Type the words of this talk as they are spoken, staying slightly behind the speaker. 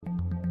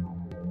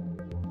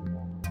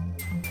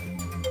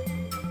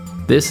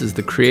This is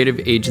the Creative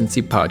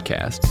Agency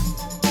Podcast,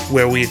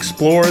 where we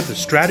explore the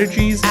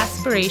strategies,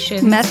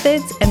 aspirations,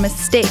 methods, and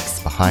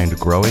mistakes behind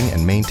growing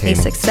and maintaining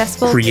a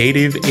successful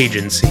creative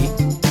agency.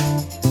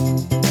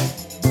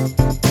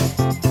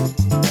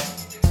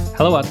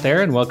 Hello out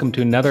there, and welcome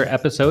to another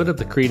episode of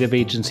the Creative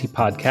Agency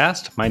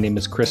Podcast. My name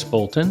is Chris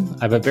Bolton.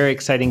 I have a very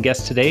exciting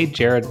guest today,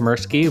 Jared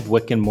Mirsky of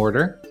Wick and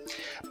Mortar.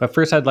 But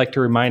first, I'd like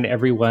to remind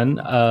everyone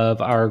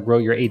of our Grow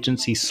Your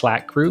Agency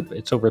Slack group.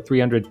 It's over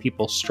 300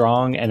 people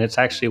strong, and it's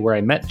actually where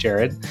I met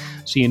Jared.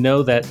 So you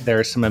know that there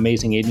are some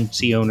amazing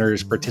agency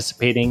owners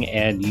participating,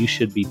 and you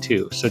should be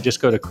too. So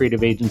just go to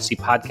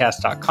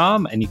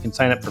creativeagencypodcast.com, and you can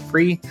sign up for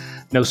free.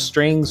 No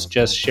strings,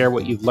 just share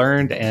what you've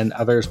learned, and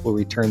others will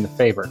return the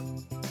favor.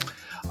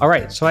 All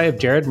right, so I have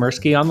Jared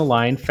Mirsky on the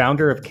line,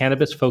 founder of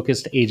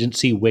cannabis-focused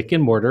agency Wick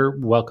and Mortar.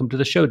 Welcome to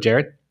the show,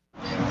 Jared.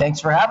 Thanks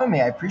for having me.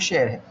 I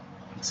appreciate it.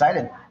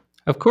 Excited.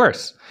 Of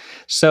course.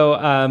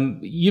 So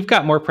you've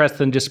got more press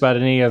than just about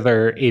any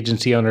other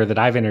agency owner that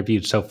I've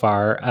interviewed so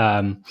far.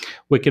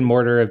 Wick and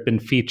Mortar have been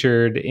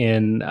featured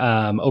in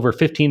over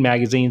 15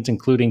 magazines,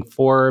 including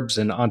Forbes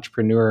and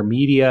Entrepreneur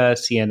Media,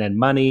 CNN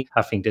Money,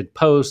 Huffington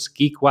Post,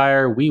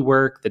 GeekWire,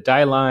 WeWork, The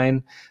Die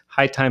Line,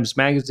 High Times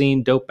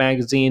Magazine, Dope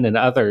Magazine, and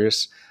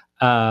others.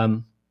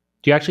 Do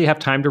you actually have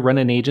time to run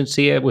an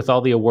agency with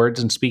all the awards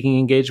and speaking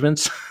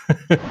engagements?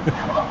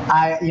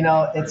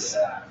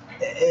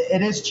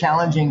 It is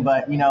challenging,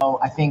 but,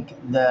 I think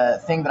the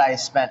thing that I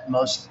spent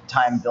most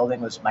time building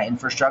was my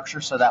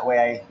infrastructure. So that way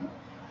I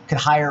could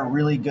hire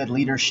really good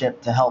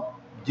leadership to help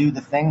do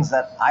the things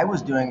that I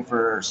was doing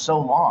for so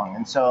long.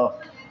 And so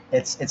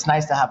it's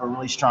nice to have a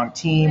really strong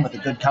team with a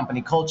good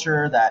company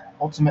culture that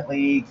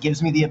ultimately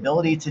gives me the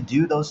ability to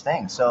do those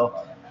things. So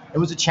it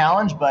was a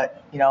challenge,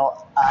 but,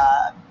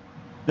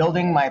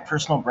 building my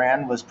personal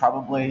brand was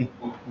probably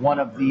one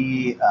of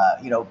the,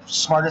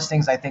 smartest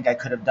things I think I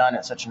could have done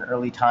at such an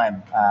early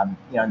time,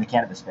 in the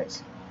cannabis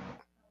space.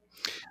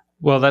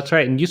 Well, that's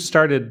right. And you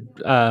started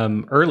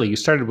early. You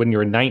started when you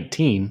were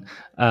 19,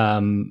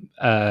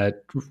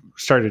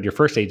 started your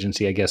first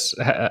agency, I guess.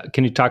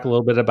 Can you talk a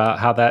little bit about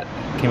how that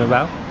came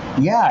about?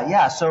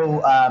 Yeah.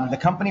 So the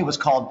company was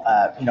called,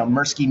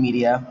 Mirsky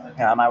Media.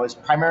 I was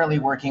primarily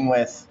working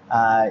with,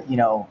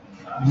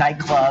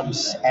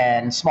 nightclubs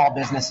and small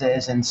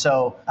businesses. And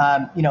so,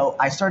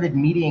 I started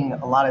meeting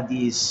a lot of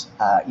these,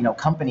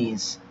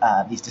 companies,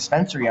 these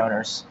dispensary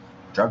owners,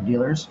 drug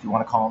dealers, if you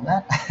want to call them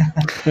that,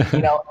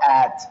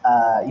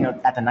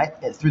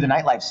 through the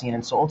nightlife scene.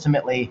 And so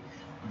ultimately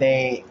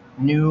they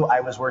knew I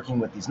was working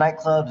with these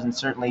nightclubs and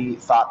certainly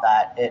thought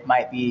that it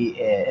might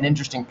be an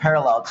interesting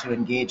parallel to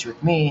engage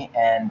with me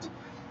and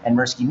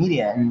Mirsky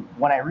Media. And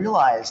what I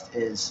realized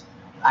is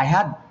when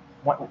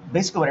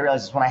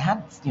I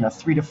had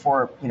 3 to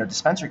 4,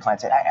 dispensary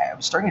clients, I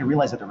was starting to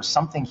realize that there was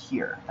something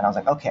here. And I was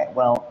like, okay,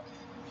 well,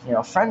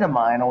 a friend of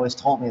mine always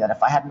told me that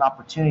if I had an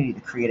opportunity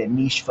to create a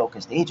niche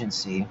focused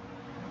agency,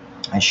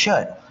 I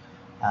should.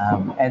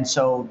 And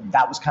so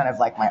that was kind of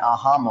like my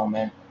aha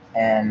moment.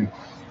 And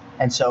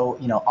so,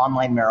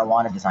 online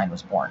marijuana design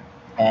was born.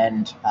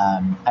 And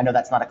I know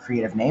that's not a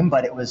creative name,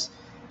 but it was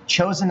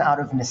chosen out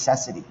of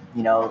necessity.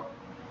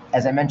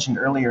 As I mentioned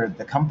earlier,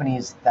 the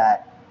companies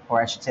that, or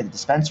I should say the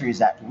dispensaries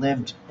that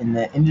lived in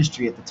the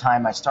industry at the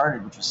time I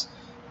started, which was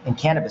in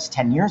cannabis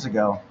 10 years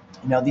ago,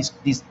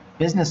 these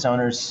business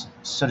owners,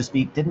 so to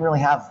speak, didn't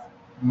really have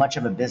much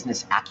of a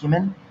business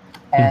acumen.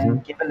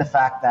 And given the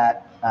fact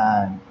that,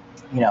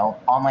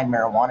 online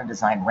marijuana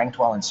design ranked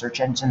well in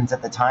search engines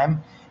at the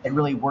time, it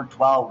really worked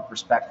well with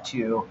respect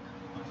to,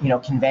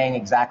 conveying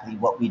exactly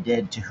what we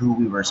did to who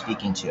we were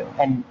speaking to.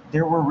 And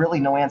there were really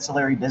no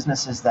ancillary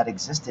businesses that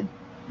existed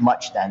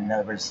much then.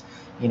 There was,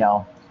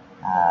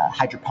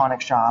 hydroponic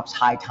shops,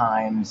 High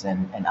Times,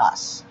 and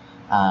us.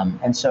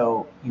 And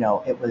so,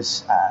 it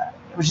was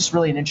just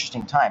really an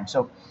interesting time.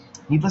 So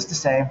needless to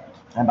say,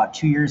 about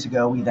 2 years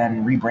ago, we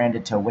then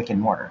rebranded to Wick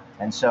and Mortar.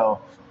 And so,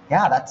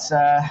 that's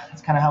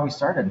kind of how we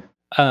started.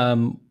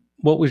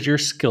 What was your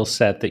skill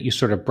set that you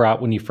sort of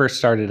brought when you first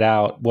started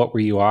out? What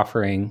were you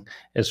offering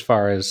as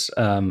far as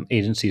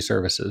agency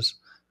services?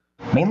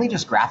 Mainly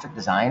just graphic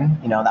design.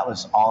 That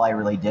was all I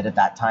really did at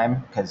that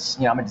time because,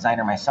 I'm a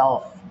designer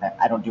myself.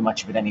 I don't do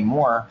much of it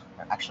anymore,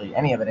 actually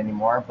any of it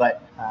anymore.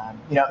 But,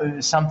 it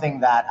was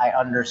something that I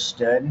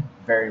understood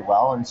very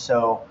well. And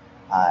so,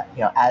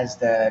 as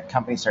the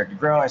company started to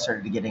grow, I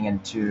started getting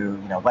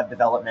into, web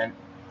development,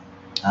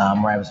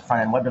 where I was a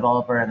front-end web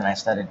developer. And then I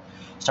started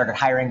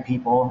hiring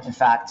people. In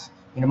fact,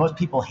 most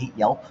people hate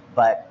Yelp,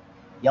 but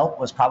Yelp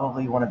was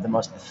probably one of the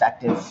most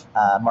effective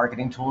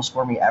marketing tools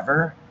for me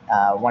ever.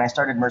 When I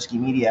started Mirsky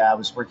Media, I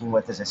was working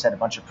with, as I said, a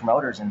bunch of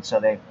promoters. And so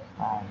they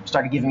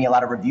started giving me a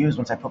lot of reviews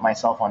once I put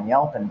myself on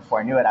Yelp. And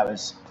before I knew it, I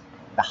was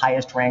the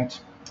highest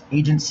ranked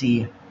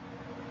agency,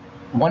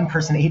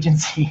 one-person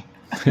agency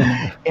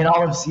in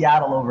all of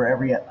Seattle over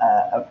every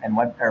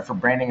for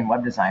branding and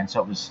web design.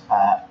 So it was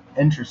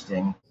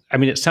interesting. I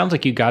mean, it sounds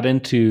like you got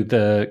into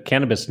the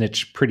cannabis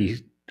niche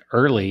pretty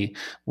early.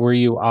 Were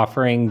you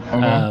offering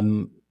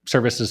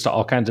services to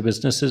all kinds of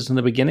businesses in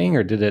the beginning,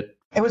 or did it?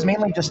 It was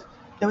mainly just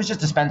It was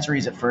just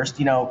dispensaries at first.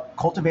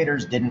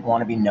 Cultivators didn't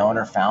want to be known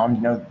or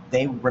found.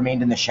 They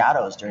remained in the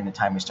shadows during the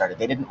time we started.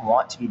 They didn't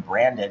want to be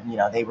branded.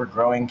 They were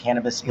growing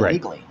cannabis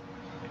illegally.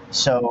 Right.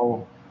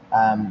 So,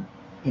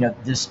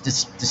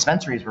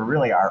 dispensaries were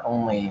really our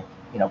only,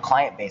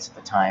 client base at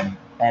the time,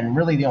 and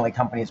really the only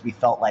companies we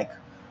felt like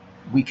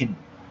we could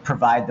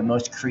provide the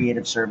most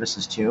creative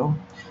services to.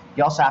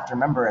 You also have to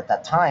remember at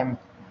that time,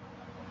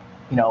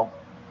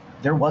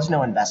 there was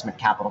no investment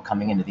capital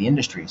coming into the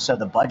industry. So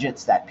the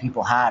budgets that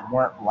people had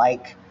weren't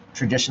like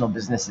traditional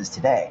businesses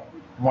today.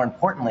 More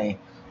importantly,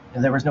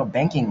 there was no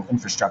banking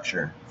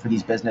infrastructure for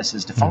these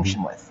businesses to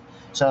function with.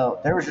 So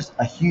there was just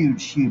a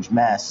huge, huge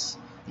mess,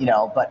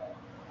 but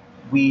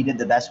we did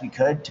the best we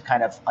could to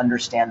kind of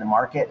understand the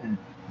market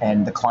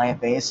and the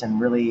client base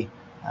and really,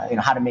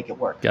 how to make it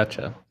work.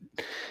 Gotcha.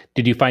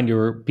 Did you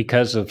find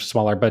because of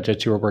smaller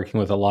budgets, you were working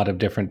with a lot of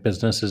different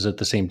businesses at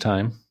the same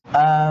time?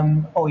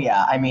 Oh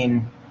yeah.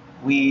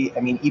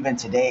 Even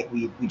today,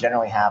 we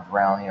generally have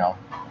around,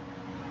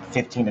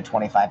 15 to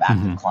 25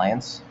 active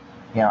clients,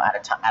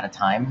 at a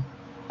time.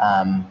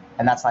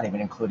 And that's not even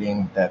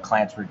including the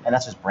clients, and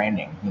that's just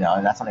branding,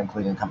 and that's not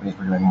including companies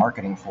we're doing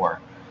marketing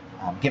for.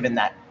 Given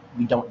that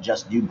we don't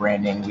just do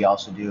branding, we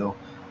also do,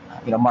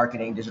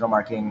 marketing, digital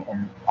marketing,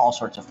 and all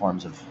sorts of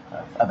forms of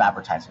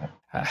advertising.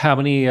 How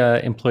many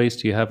employees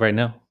do you have right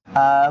now?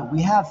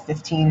 We have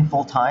 15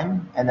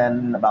 full-time and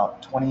then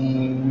about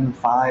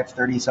 25,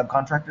 30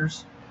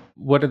 subcontractors.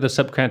 What are the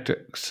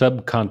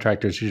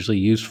subcontractors usually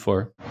used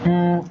for?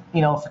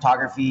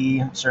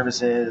 Photography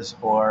services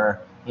or,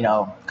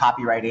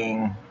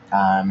 copywriting,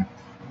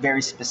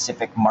 very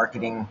specific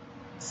marketing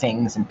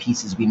things and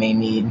pieces we may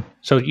need.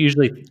 So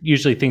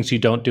usually things you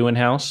don't do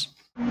in-house?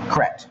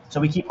 Correct. So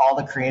we keep all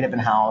the creative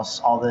in-house,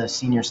 all the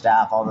senior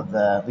staff, all of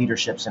the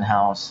leaderships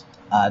in-house.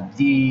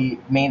 The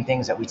main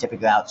things that we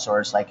typically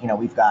outsource, like,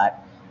 we've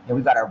got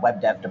our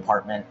web dev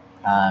department.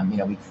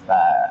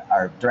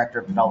 Our director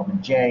of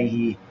development, Jay,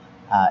 he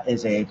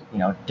is a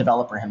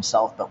developer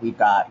himself, but we've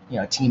got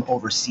a team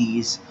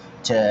overseas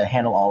to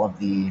handle all of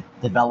the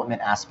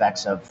development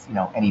aspects of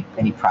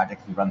any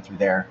project we run through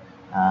there.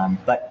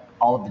 But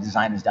all of the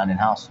design is done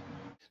in-house.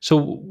 So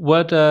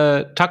what?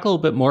 Talk a little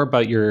bit more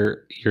about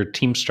your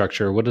team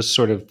structure. What does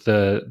sort of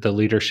the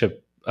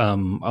leadership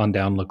on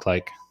down look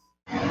like?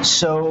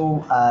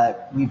 So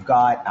we've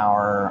got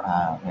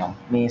our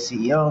me as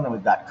CEO, and then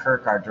we've got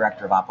Kirk, our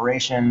director of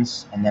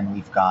operations, and then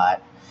we've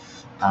got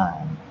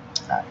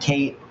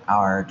Kate,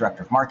 our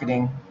director of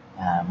marketing.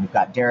 We've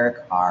got Derek,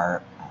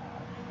 our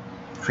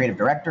creative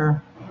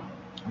director.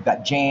 We've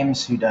got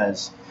James, who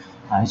does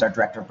he's our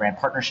director of brand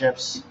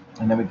partnerships,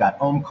 and then we've got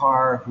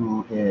Omkar,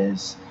 who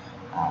is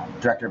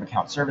director of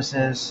account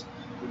services,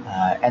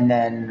 and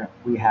then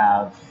we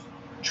have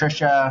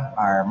Trisha,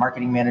 our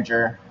marketing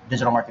manager,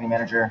 digital marketing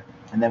manager,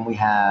 and then we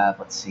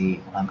have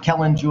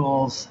Kellen,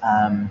 Jules,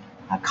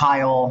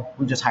 Kyle.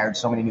 We just hired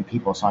so many new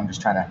people, so I'm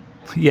just trying to.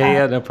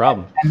 Yeah, no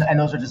problem. And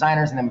those are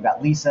designers, and then we've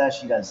got Lisa.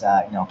 She does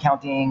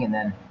accounting, and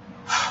then,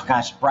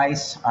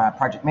 Bryce,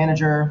 project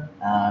manager,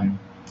 and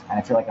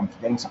I feel like I'm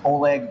forgetting some.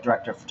 Oleg,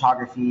 director of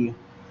photography.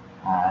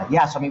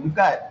 So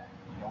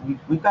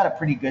we've got a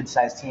pretty good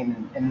sized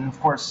team, and of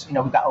course,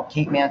 we've got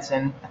Kate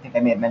Manson. I think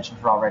I may have mentioned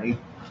her already.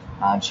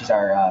 She's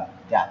our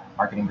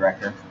marketing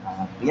director.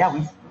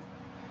 We've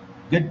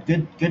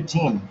good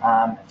team.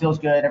 It feels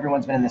good.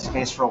 Everyone's been in this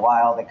space for a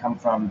while. They come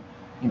from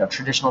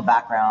traditional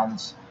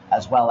backgrounds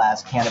as well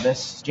as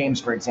cannabis.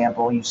 James, for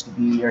example,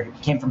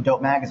 came from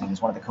Dope Magazine.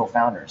 He's one of the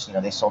co-founders.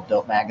 They sold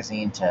Dope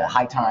Magazine to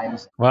High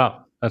Times.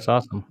 Wow. That's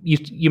awesome.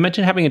 You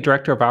mentioned having a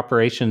director of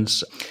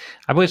operations.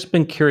 I've always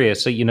been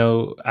curious. So,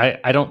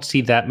 I don't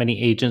see that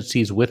many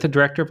agencies with a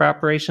director of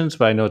operations,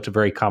 but I know it's a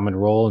very common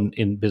role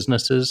in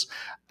businesses.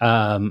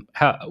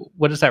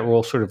 What does that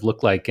role sort of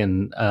look like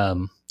in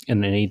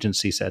an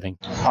agency setting?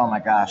 Oh my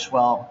gosh.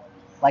 Well,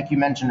 like you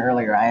mentioned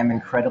earlier, I am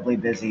incredibly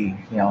busy,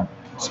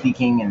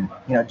 speaking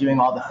and, doing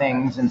all the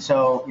things. And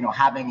so,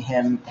 having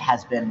him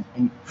has been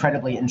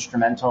incredibly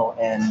instrumental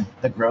in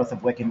the growth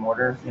of Wick and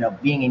Mortar.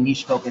 Being a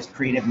niche focused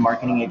creative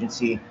marketing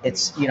agency,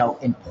 it's,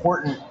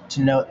 important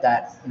to note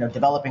that,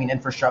 developing an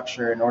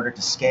infrastructure in order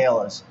to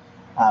scale is,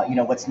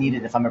 what's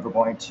needed if I'm ever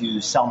going to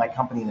sell my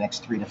company in the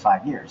next 3 to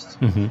 5 years.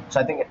 Mm-hmm. So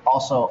I think it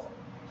also,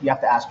 you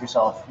have to ask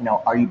yourself,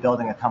 are you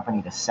building a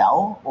company to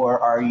sell,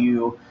 or are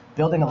you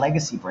building a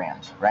legacy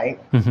brand, right?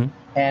 Mm-hmm.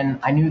 And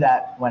I knew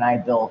that when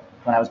I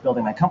was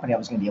building my company, I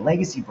was going to be a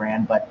legacy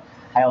brand, but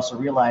I also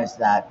realized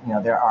that,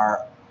 there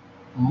are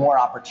more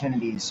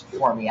opportunities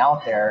for me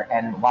out there.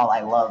 And while I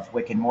love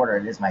Wick and Mortar,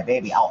 it is my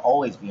baby, I'll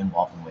always be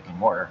involved in Wick and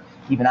Mortar,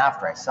 even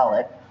after I sell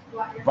it.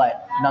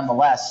 But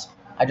nonetheless,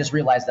 I just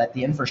realized that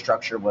the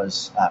infrastructure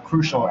was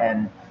crucial.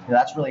 And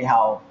that's really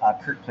how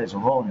Kurt plays a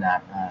role in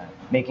that,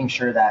 making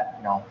sure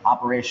that,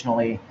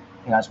 operationally,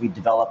 as we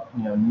develop,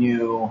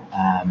 new,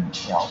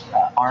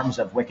 arms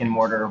of Wick and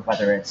Mortar,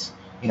 whether it's,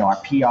 our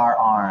PR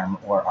arm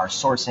or our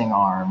sourcing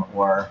arm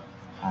or,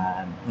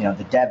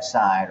 the dev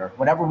side or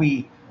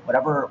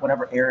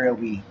whatever area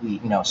we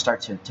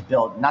start to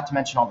build, not to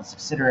mention all the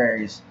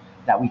subsidiaries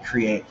that we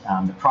create,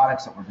 the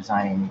products that we're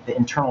designing, the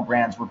internal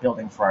brands we're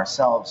building for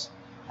ourselves,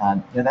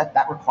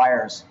 that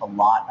requires a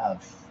lot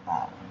of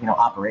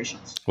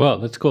operations. Well,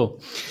 that's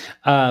cool.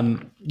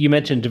 You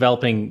mentioned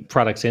developing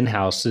products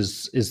in-house.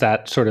 Is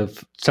that sort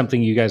of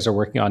something you guys are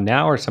working on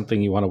now, or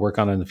something you want to work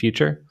on in the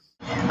future?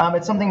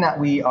 It's something that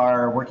we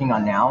are working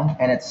on now,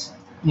 and it's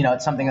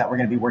something that we're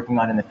going to be working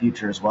on in the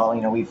future as well.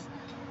 We've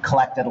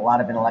collected a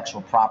lot of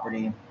intellectual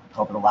property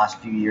over the last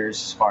few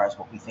years as far as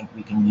what we think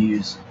we can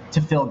use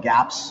to fill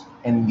gaps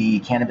in the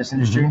cannabis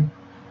industry.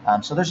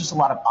 Mm-hmm. So there's just a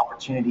lot of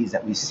opportunities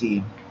that we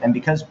see, and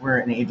because we're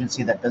an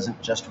agency that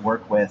doesn't just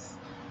work with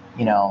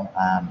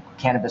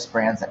cannabis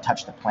brands that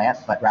touch the plant,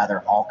 but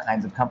rather all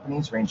kinds of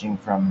companies ranging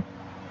from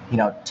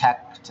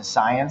tech to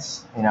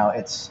science.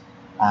 It's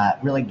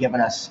really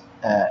given us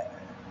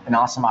an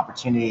awesome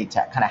opportunity to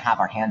kind of have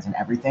our hands in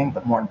everything,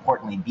 but more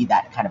importantly, be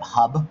that kind of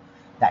hub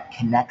that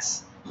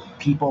connects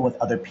people with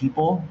other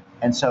people.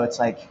 And so it's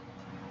like,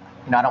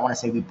 I don't want to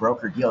say we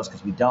broker deals,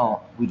 because we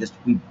don't. We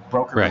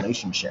broker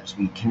relationships.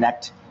 We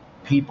connect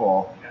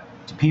people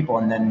to people,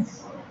 and then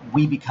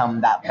we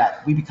become that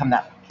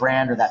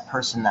brand or that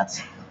person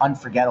that's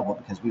unforgettable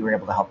because we were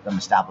able to help them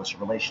establish a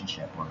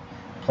relationship or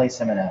place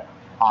them in an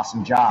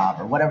awesome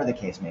job or whatever the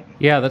case may be.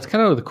 Yeah, that's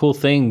kind of the cool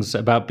things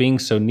about being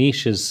so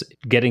niche, is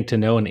getting to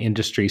know an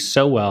industry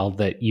so well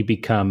that you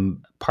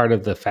become part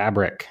of the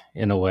fabric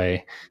in a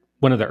way.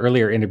 One of the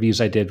earlier interviews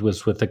I did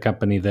was with a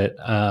company that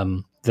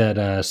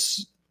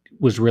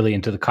was really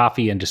into the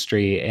coffee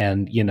industry,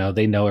 and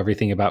they know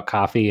everything about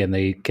coffee, and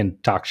they can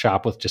talk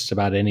shop with just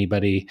about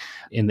anybody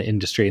in the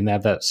industry, and they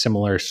have that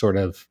similar sort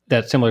of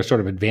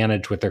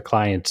advantage with their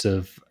clients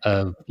of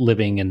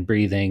living and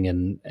breathing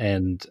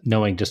and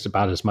knowing just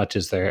about as much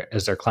as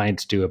their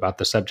clients do about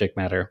the subject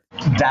matter.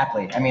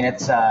 Exactly.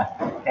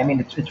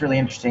 It's really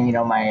interesting.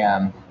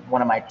 My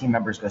one of my team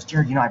members goes,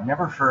 Jared, I've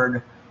never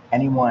heard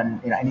anyone,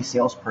 any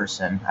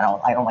salesperson, I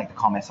don't like to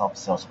call myself a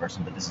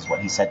salesperson, but this is what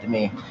he said to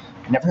me.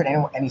 I've never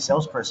heard any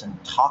salesperson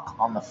talk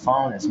on the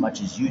phone as much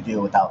as you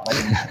do without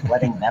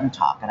letting them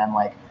talk. And I'm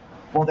like,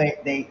 well,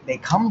 they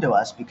come to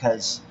us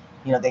because,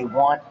 they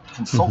want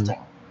consulting,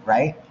 mm-hmm.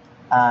 right?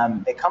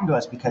 They come to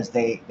us because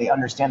they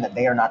understand that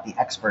they are not the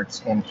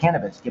experts in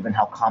cannabis, given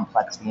how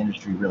complex the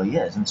industry really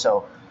is. And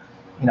so,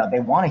 they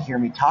want to hear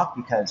me talk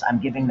because I'm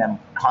giving them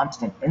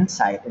constant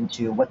insight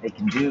into what they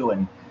can do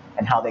and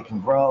how they can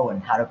grow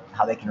and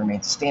how they can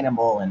remain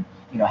sustainable, and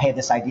hey,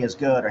 this idea is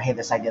good, or hey,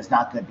 this idea is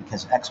not good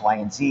because of X, Y,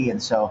 and Z.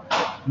 And so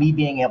me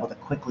being able to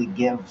quickly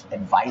give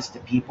advice to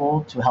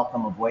people to help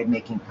them avoid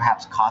making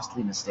perhaps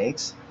costly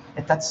mistakes,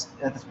 that's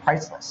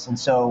priceless. And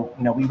so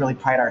we really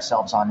pride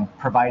ourselves on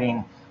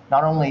providing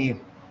not only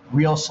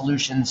real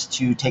solutions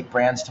to take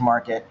brands to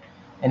market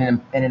in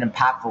an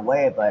impactful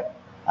way, but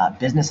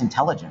business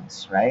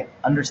intelligence, right?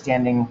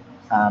 Understanding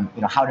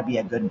how to be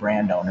a good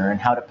brand owner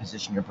and how to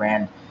position your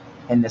brand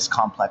in this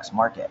complex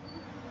market.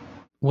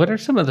 What are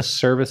some of the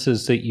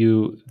services that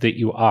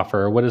you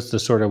offer? What is the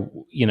sort of,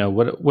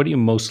 what are you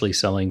mostly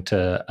selling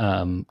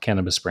to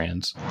cannabis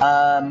brands?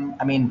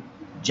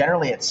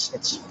 Generally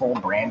it's full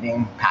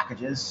branding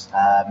packages.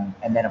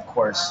 And then of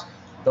course,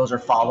 those are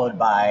followed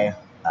by,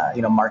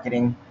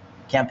 marketing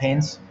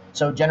campaigns.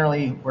 So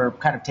generally we're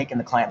kind of taking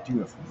the client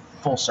through a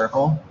full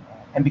circle.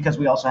 And because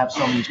we also have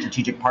so many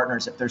strategic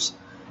partners, if there's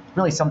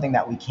really something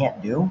that we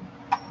can't do,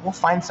 we'll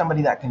find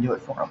somebody that can do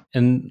it for them.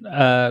 And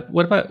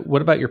what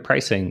about your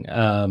pricing?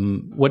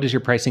 What is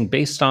your pricing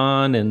based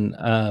on,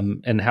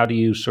 and how do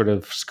you sort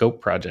of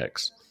scope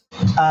projects?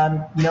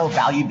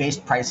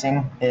 Value-based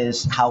pricing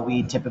is how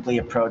we typically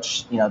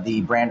approach,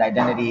 the brand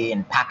identity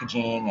and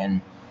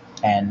packaging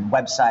and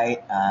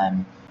website.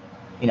 And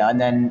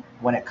then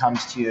when it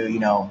comes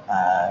to,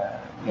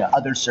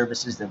 other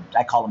services that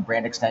I call them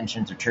brand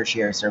extensions or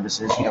tertiary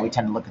services, we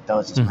tend to look at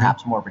those as mm-hmm.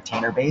 perhaps more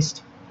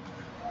retainer-based.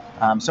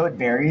 So it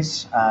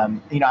varies.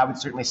 I would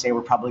certainly say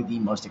we're probably the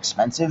most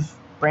expensive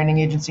branding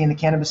agency in the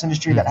cannabis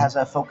industry mm-hmm. that has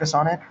a focus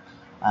on it.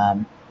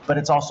 But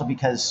it's also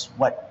because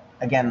what,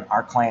 again,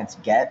 our clients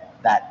get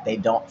that they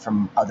don't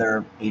from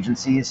other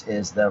agencies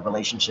is the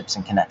relationships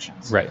and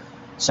connections. Right.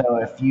 So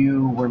if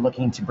you were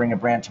looking to bring a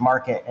brand to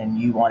market and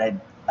you wanted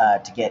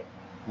to get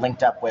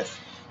linked up with,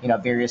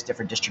 various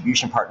different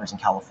distribution partners in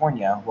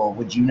California, well,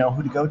 would you know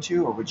who to go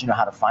to, or would you know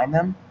how to find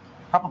them?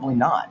 Probably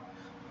not.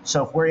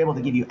 So if we're able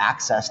to give you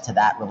access to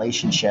that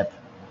relationship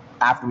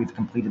after we've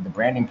completed the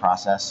branding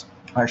process,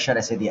 or should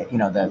I say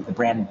the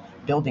brand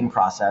building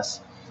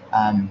process,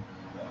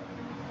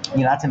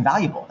 that's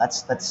invaluable.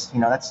 That's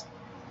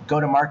go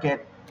to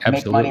market,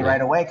 Absolutely. Make money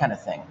right away kind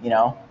of thing,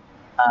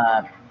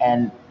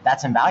 and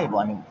that's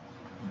invaluable.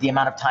 The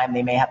amount of time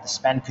they may have to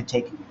spend could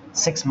take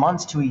 6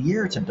 months to a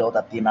year to build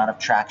up the amount of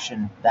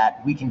traction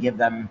that we can give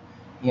them,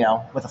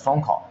 with a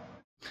phone call.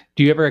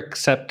 Do you ever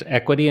accept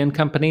equity in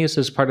companies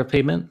as part of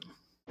payment?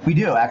 We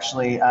do,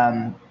 actually.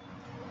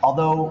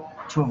 Although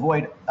to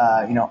avoid,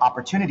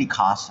 opportunity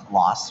cost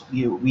loss,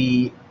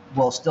 we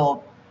will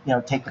still,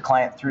 take the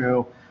client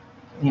through,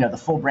 the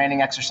full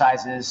branding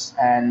exercises,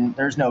 and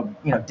there's no,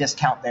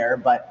 discount there.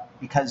 But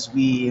because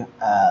we,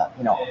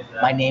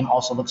 my name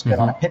also looks good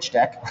on a pitch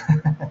deck.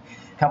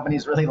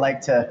 Companies really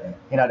like to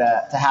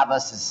have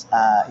us as,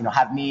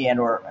 have me and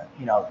or,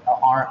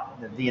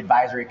 the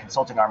advisory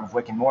consulting arm of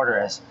Wick and Mortar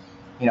as,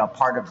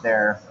 part of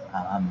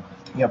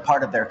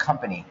their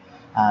company.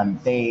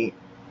 They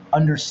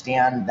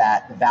understand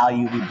that the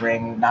value we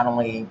bring, not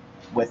only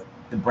with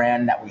the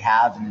brand that we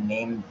have and the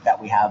name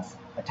that we have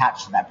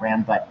attached to that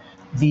brand, but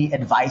the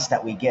advice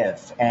that we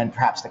give and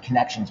perhaps the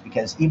connections,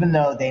 because even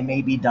though they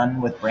may be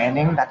done with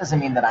branding, that doesn't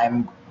mean that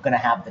I'm going to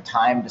have the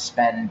time to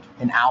spend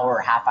an hour,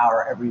 half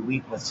hour every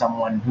week with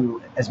someone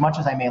who, as much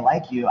as I may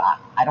like you,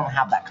 I don't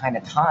have that kind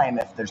of time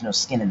if there's no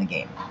skin in the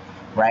game,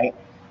 right?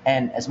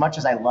 And as much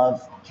as I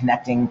love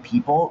connecting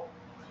people,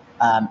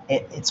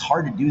 it's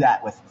hard to do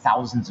that with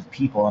thousands of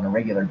people on a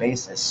regular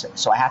basis.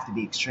 So I have to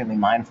be extremely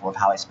mindful of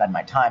how I spend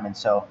my time. And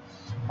so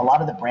a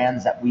lot of the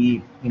brands that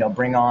we,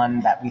 bring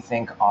on that we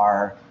think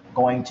are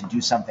going to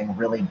do something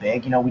really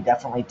big, we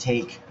definitely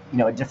take,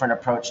 a different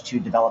approach to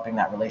developing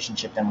that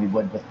relationship than we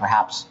would with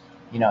perhaps,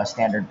 a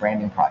standard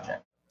branding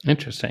project.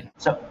 Interesting.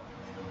 So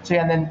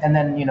yeah, and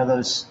then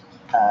those,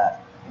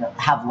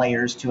 have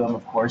layers to them,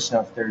 of course. So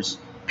if there's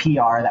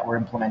PR that we're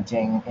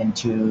implementing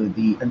into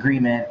the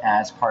agreement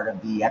as part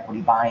of the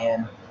equity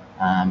buy-in,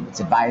 it's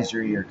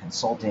advisory or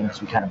consulting,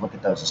 because we kind of look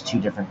at those as two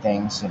different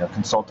things.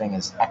 Consulting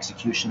is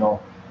executional.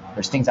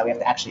 There's things that we have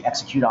to actually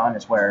execute on,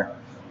 is where,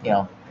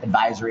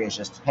 advisory is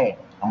just, hey,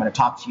 I'm going to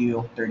talk to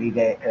you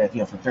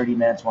for 30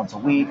 minutes once a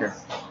week, or,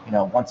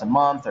 once a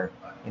month, or,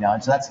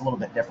 and so that's a little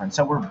bit different.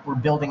 So we're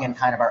building in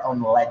kind of our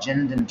own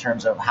legend in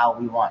terms of how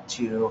we want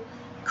to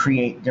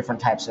create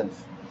different types of,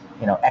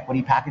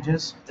 equity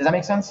packages. Does that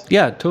make sense?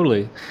 Yeah,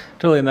 totally.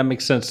 And that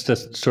makes sense to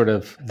sort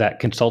of that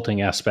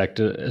consulting aspect,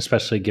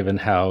 especially given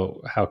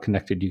how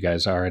connected you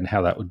guys are and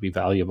how that would be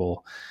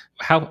valuable.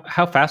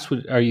 How fast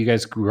are you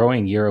guys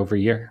growing year over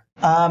year?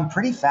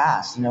 Pretty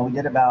fast. We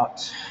did about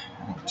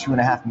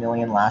 2.5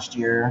 million last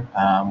year.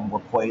 We're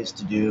poised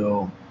to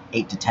do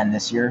 8 to 10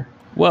 this year.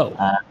 Whoa.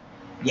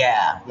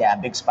 Yeah,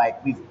 big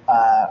spike. We've,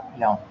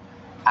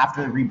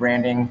 after the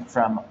rebranding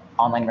from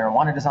Online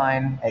Marijuana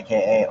Design,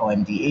 aka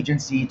OMD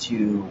Agency,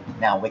 to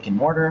now Wick and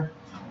Mortar,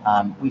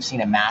 we've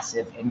seen a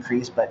massive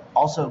increase. But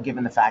also,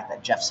 given the fact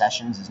that Jeff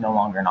Sessions is no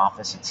longer in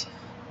office, it's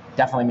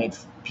definitely made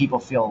people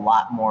feel a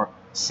lot more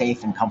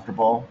safe and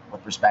comfortable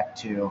with respect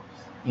to,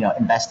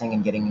 investing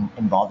and getting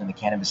involved in the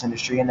cannabis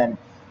industry. And then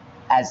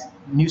as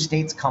new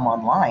states come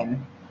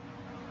online,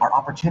 our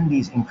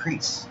opportunities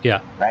increase.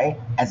 Yeah. Right?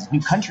 As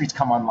new countries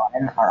come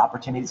online, our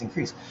opportunities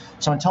increase.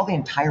 So until the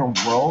entire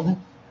world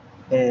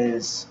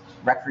is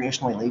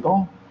recreationally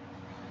legal,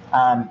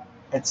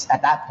 it's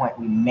at that point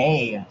we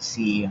may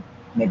see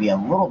maybe a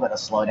little bit of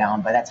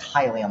slowdown, but that's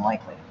highly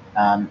unlikely.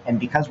 And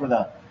because we're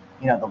the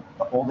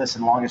oldest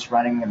and longest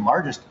running and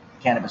largest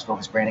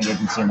cannabis-focused branding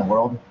agency in the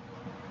world,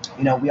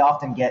 we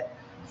often get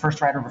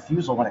first right of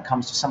refusal when it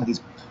comes to some of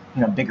these,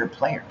 bigger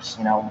players.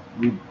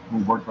 We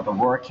worked with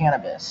Aurora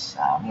Cannabis.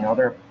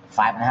 They're a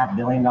 $5.5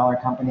 billion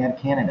company out of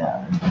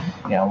Canada.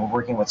 We're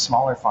working with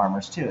smaller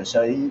farmers too.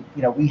 So,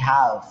 we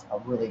have a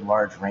really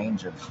large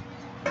range of,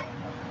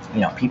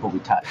 people we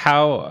touch.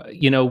 How,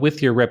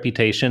 with your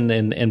reputation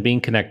and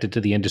being connected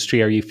to the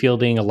industry, are you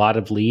fielding a lot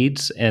of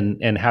leads,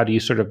 and how do you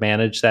sort of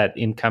manage that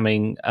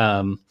incoming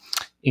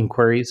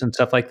inquiries and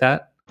stuff like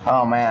that?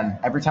 Oh man,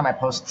 every time I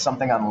post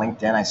something on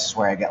LinkedIn, I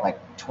swear I get like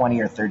 20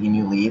 or 30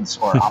 new leads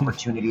or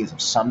opportunities of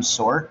some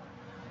sort.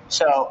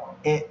 So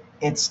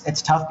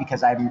it's tough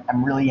because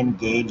I'm really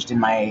engaged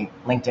in my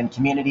LinkedIn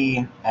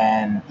community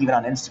and even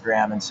on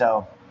Instagram. And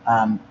so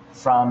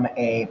from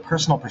a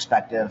personal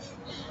perspective,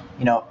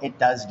 it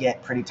does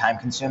get pretty time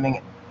consuming.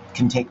 It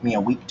can take me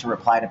a week to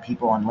reply to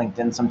people on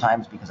LinkedIn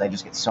sometimes because I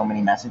just get so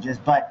many messages.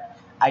 But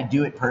I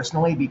do it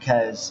personally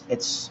because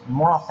it's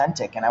more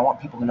authentic and I want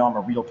people to know I'm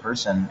a real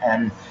person.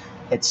 And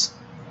it's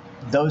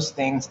those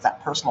things,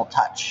 that personal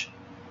touch,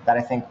 that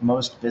I think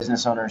most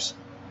business owners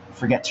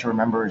forget to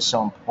remember is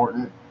so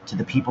important to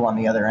the people on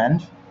the other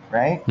end,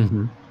 right?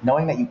 Mm-hmm.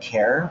 Knowing that you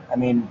care. I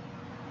mean,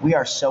 we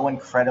are so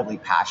incredibly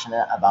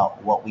passionate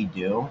about what we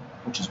do,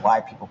 which is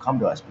why people come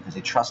to us, because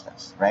they trust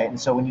us, right?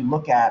 And so when you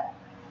look at,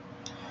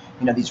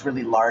 these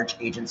really large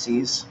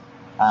agencies,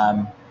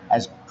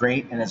 as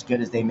great and as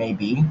good as they may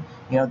be,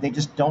 they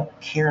just don't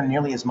care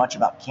nearly as much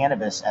about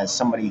cannabis as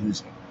somebody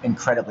who's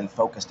incredibly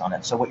focused on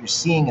it. So what you're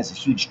seeing is a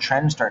huge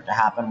trend start to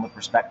happen with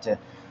respect to,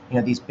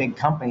 these big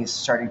companies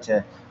starting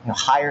to,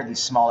 hire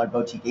these smaller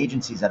boutique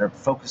agencies that are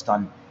focused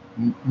on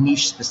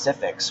niche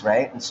specifics,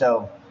 right? And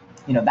so,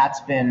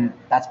 that's been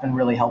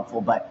really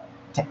helpful. But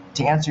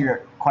to answer your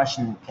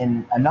question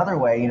in another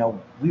way,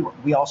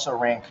 we also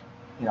rank,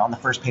 on the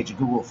first page of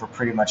Google for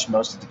pretty much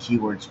most of the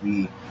keywords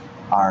we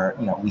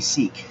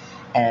seek.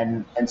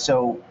 And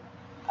so,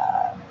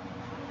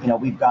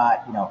 we've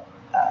got,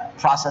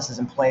 processes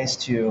in place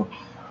to,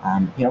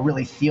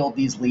 really field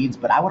these leads.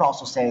 But I would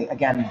also say,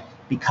 again,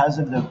 because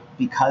of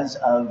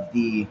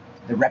the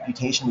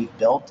reputation we've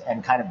built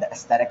and kind of the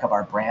aesthetic of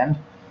our brand,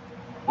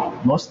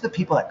 most of the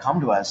people that come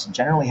to us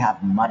generally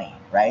have money,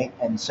 right?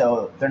 And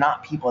so they're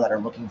not people that are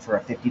looking for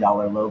a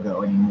 $50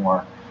 logo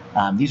anymore.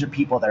 These are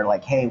people that are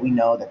like, hey, we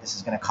know that this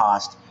is going to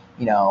cost,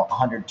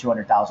 $100,000,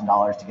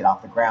 $200,000 to get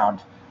off the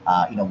ground.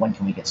 When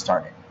can we get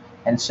started?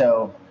 And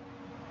so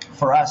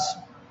for us,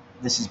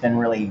 this has been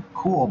really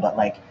cool, but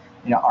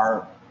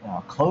our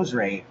close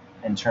rate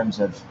in terms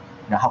of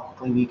how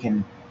quickly we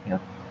can,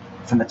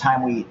 from the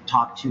time we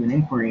talk to an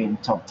inquiry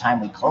until the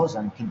time we close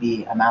them can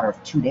be a matter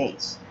of 2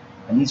 days.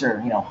 And these are,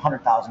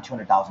 $100,000,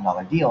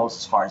 $200,000 deals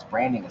as far as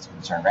branding is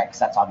concerned, right? Because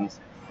that's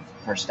obviously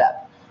the first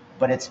step.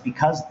 But it's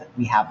because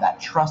we have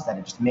that trust that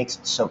it just makes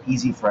it so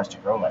easy for us to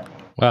grow like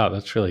that. Wow,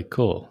 that's really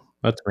cool.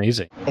 That's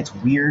amazing. It's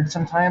weird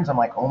sometimes. I'm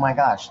like, oh my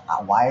gosh,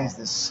 why is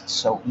this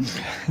so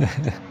easy?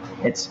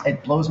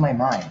 It blows my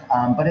mind.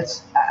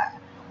 But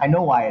I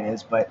know why it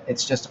is, but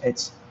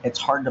it's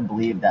hard to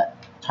believe that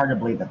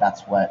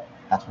that's what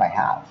I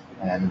have.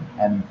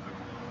 And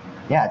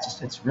yeah,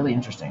 it's really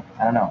interesting.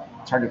 I don't know.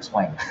 It's hard to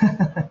explain.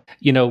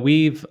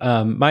 We've,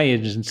 my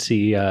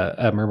agency,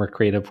 Murmur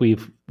Creative,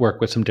 we've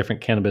worked with some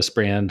different cannabis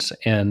brands,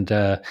 and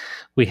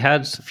we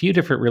had a few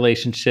different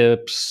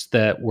relationships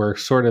that were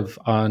sort of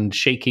on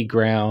shaky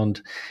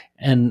ground.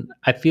 And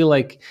I feel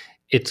like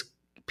it's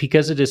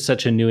because it is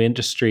such a new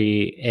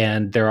industry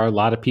and there are a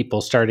lot of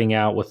people starting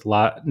out with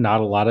not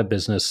a lot of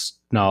business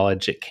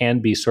knowledge, it can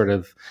be sort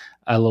of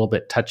a little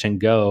bit touch and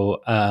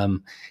go.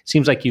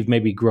 Seems like you've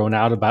maybe grown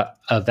out of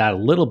that a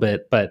little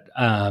bit, but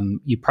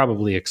you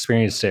probably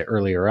experienced it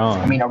earlier on.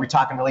 I mean, are we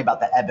talking really about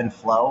the ebb and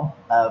flow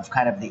of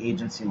kind of the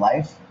agency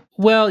life?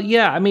 Well,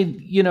 yeah. I mean,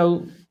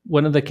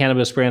 one of the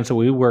cannabis brands that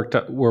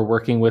were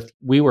working with,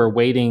 we were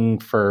waiting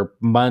for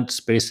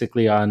months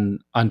basically on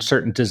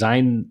certain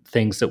design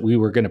things that we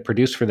were going to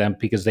produce for them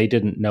because they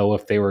didn't know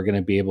if they were going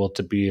to be able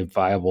to be a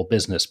viable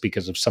business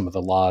because of some of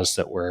the laws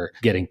that were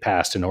getting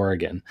passed in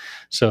Oregon.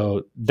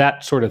 So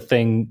that sort of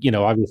thing,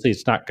 obviously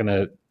it's not going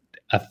to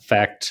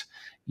affect,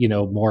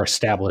 more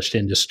established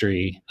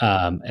industry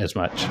as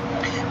much.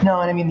 No,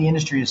 and I mean, the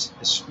industry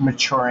is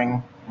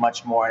maturing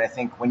much more. And I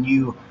think when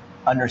you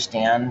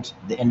understand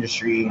the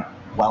industry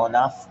well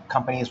enough,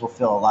 companies will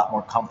feel a lot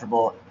more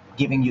comfortable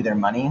giving you their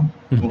money.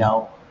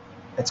 Mm-hmm.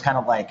 It's kind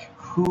of like,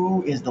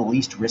 who is the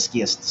least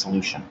riskiest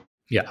solution?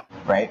 Yeah.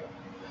 Right.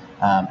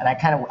 And I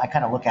kind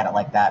of look at it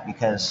like that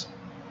because,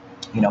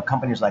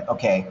 companies are like,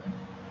 okay,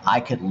 I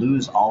could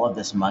lose all of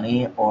this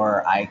money,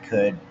 or I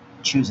could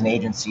choose an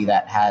agency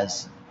that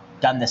has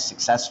done this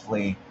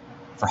successfully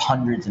for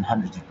hundreds and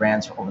hundreds of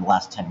brands for over the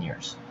last 10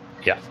 years.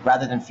 Yeah.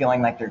 Rather than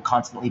feeling like they're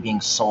constantly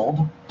being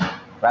sold,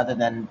 rather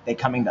than they're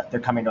coming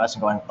to us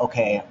and going,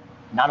 okay,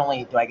 not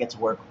only do I get to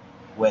work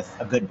with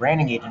a good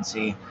branding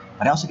agency,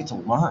 but I also get to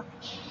learn,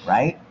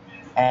 right?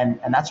 And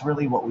that's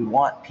really what we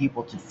want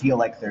people to feel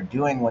like they're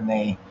doing when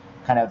they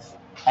kind of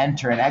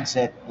enter and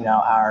exit,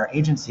 our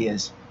agency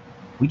is,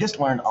 we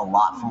just learned a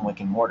lot from Wick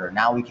and Mortar.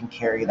 Now we can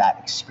carry that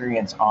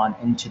experience on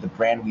into the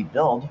brand we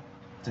build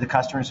to the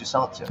customers who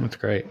sell it to. That's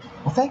great.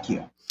 Well, thank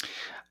you.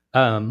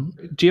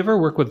 Do you ever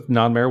work with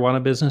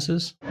non-marijuana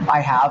businesses?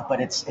 I have,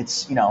 but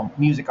it's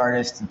music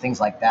artists and things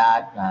like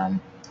that,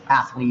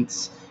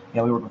 athletes. We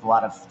work with a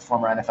lot of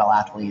former NFL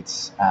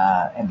athletes,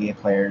 NBA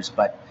players,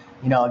 but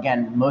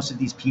again, most of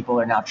these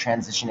people are now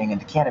transitioning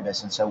into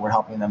cannabis, and so we're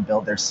helping them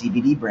build their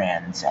CBD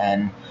brands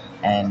and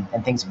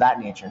things of that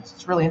nature.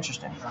 It's really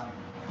interesting.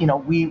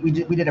 We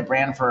did a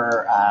brand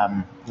for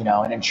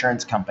an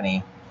insurance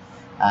company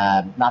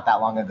not that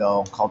long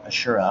ago called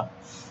Assura.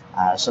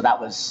 So that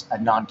was a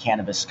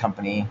non-cannabis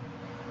company,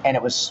 and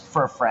it was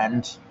for a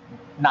friend,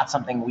 not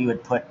something we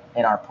would put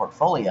in our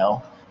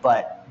portfolio,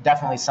 but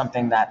definitely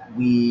something that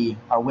we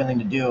are willing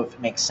to do if it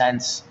makes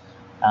sense.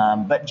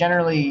 But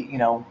generally,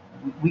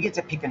 we get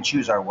to pick and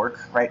choose our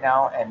work right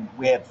now, and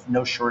we have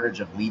no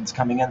shortage of leads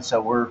coming in.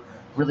 So we're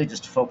really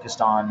just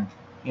focused on,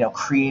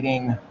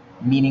 creating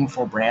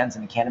meaningful brands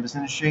in the cannabis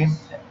industry.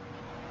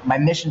 My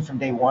mission from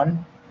day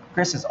one,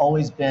 Chris, has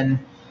always been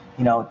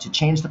to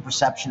change the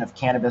perception of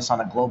cannabis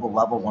on a global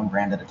level, one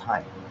brand at a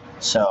time.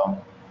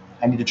 So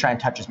I need to try and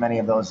touch as many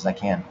of those as I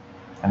can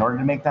in order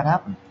to make that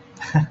happen.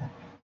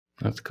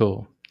 That's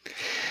cool.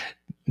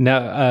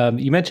 Now,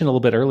 you mentioned a little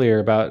bit earlier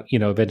about,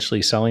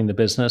 eventually selling the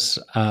business.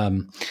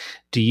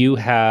 Do you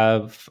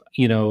have,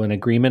 an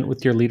agreement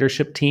with your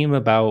leadership team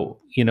about,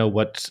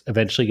 what's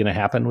eventually going to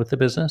happen with the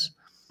business?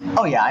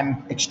 Oh yeah,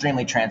 I'm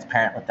extremely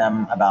transparent with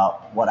them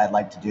about what I'd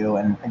like to do.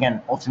 And again,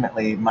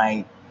 ultimately,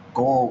 my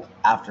goal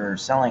after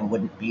selling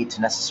wouldn't be to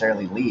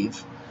necessarily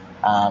leave.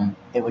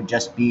 It would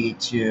just be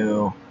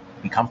to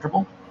be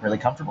comfortable, really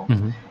comfortable,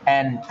 mm-hmm.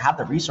 and have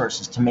the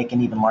resources to make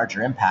an even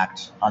larger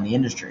impact on the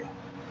industry.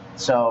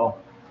 So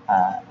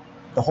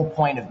the whole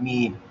point of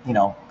me,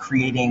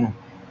 creating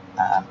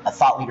a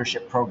thought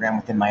leadership program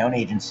within my own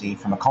agency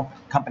from a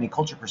company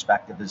culture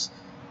perspective is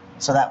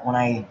so that when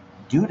I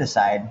do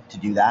decide to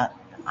do that,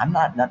 I'm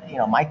not,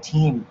 my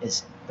team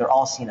they're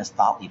all seen as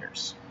thought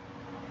leaders.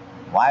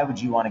 Why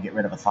would you want to get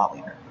rid of a thought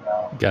leader?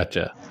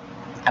 Gotcha.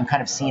 I'm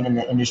kind of seen in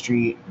the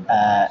industry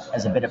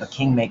as a bit of a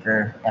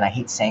kingmaker, and I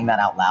hate saying that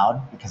out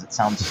loud because it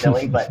sounds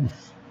silly, but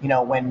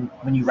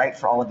when you write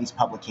for all of these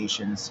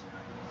publications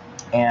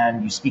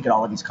and you speak at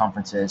all of these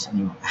conferences and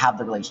you have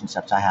the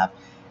relationships I have,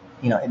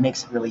 it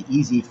makes it really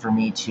easy for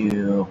me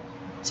to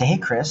say, hey,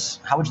 Chris,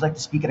 how would you like to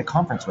speak at a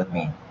conference with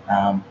me?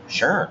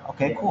 Sure.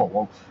 Okay, cool.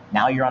 Well,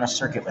 now you're on a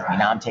circuit with me.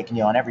 Now I'm taking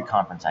you on every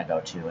conference I go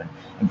to. And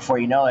before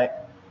you know it,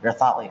 you're a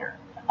thought leader.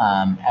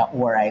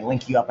 Or I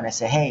link you up and I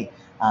say, hey,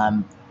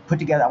 I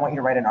want you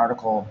to write an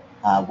article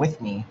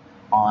with me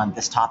on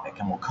this topic,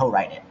 and we'll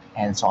co-write it.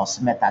 And so I'll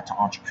submit that to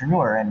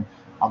Entrepreneur, and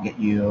I'll get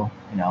you,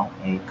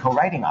 a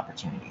co-writing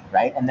opportunity,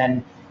 right? And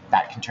then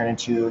that can turn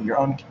into your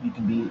own. You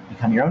can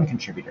become your own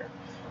contributor.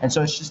 And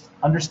so it's just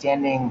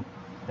understanding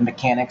the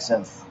mechanics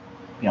of,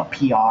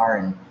 PR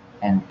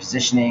and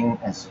positioning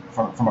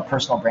from a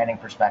personal branding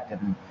perspective,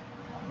 and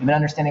even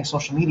understanding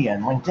social media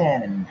and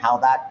LinkedIn and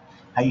how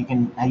you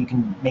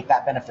can make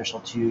that beneficial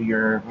to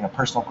your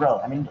personal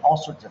growth. I mean, all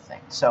sorts of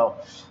things. So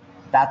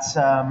that's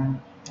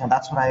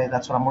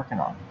what I'm working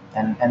on,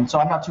 and so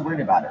I'm not too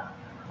worried about it.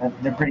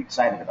 They're pretty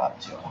excited about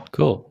it too.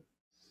 Cool.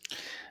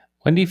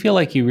 When do you feel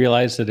like you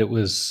realized that it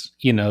was,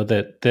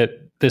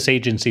 that this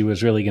agency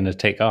was really going to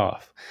take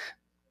off,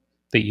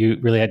 that you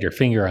really had your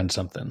finger on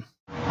something?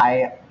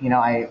 I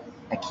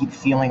keep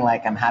feeling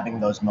like I'm having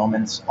those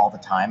moments all the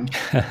time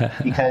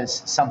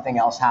because something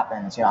else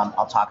happens.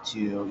 I'll talk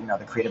to,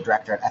 the creative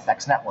director at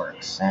FX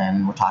Networks,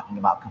 and we're talking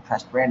about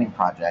compressed branding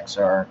projects,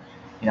 or,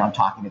 I'm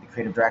talking to the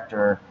creative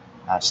director,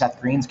 Seth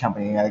Green's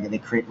company. They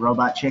create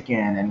Robot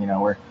Chicken, and,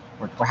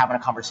 we're having a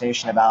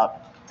conversation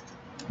about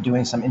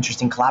doing some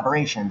interesting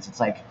collaborations. It's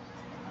like,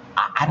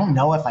 I don't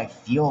know if I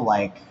feel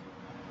like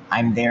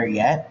I'm there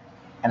yet.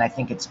 And I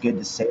think it's good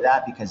to say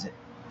that because it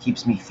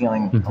keeps me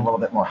feeling a little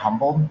bit more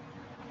humbled.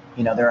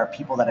 There are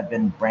people that have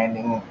been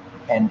branding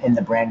and in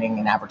the branding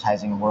and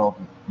advertising world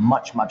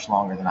much, much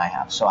longer than I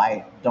have. So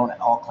I don't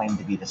at all claim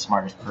to be the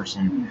smartest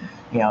person,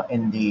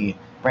 in the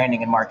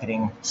branding and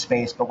marketing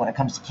space. But when it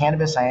comes to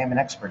cannabis, I am an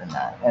expert in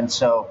that. And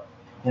so,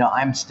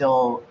 I'm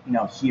still,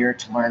 here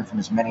to learn from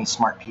as many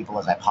smart people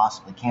as I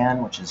possibly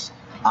can, which is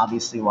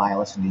obviously why I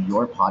listen to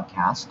your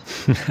podcast.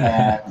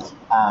 And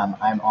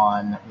I'm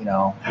on,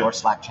 your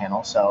Slack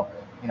channel. So,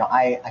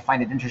 I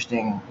find it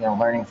interesting,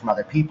 learning from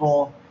other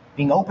people,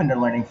 being open to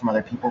learning from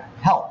other people,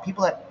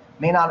 people that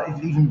may not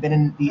have even been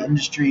in the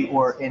industry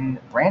or in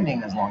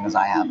branding as long as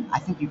I have. I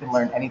think you can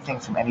learn anything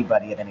from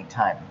anybody at any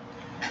time.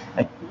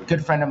 A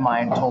good friend of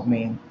mine told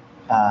me,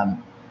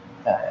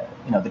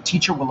 the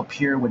teacher will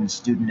appear when the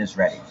student is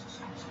ready.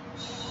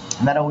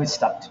 And that always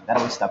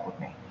stuck with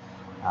me.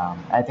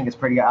 I think it's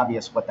pretty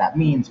obvious what that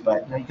means,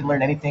 but you can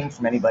learn anything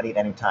from anybody at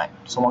any time,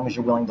 so long as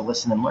you're willing to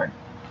listen and learn.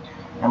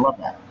 I love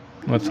that.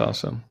 That's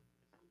awesome.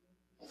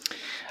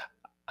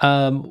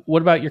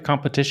 What about your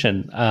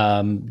competition?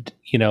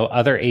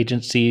 Other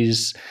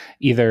agencies,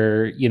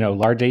 either,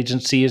 large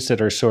agencies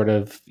that are sort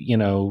of,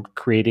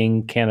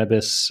 creating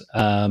cannabis,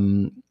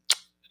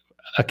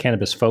 a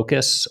cannabis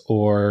focus,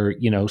 or,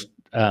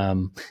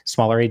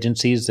 smaller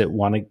agencies that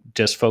want to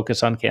just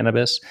focus on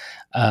cannabis.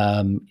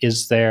 Do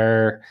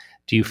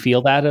you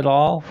feel that at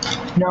all?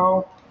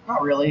 No,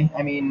 not really.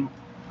 I mean,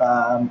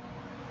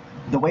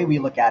 the way we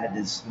look at it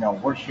is,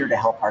 we're here to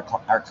help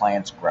our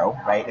clients grow,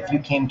 right? If you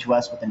came to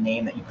us with a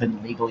name that you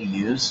couldn't legally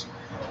use,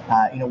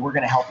 we're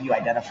going to help you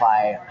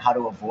identify how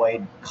to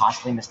avoid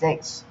costly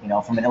mistakes,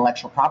 from an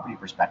intellectual property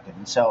perspective.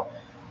 And so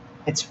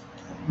it's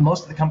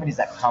most of the companies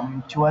that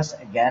come to us,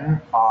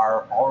 again,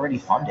 are already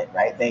funded,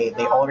 right? They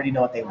already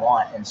know what they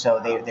want. And so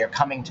they're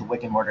coming to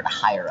Wick and Mortar to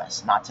hire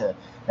us, not to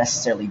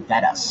necessarily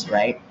vet us,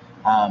 right?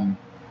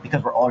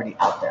 Because we're already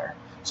out there.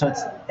 So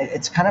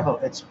it's kind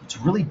of it's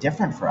really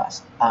different for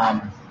us.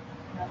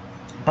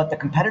 But the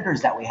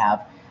competitors that we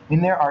have,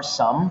 there are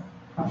some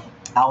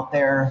out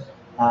there.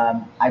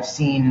 I've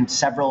seen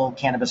several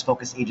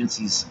cannabis-focused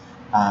agencies,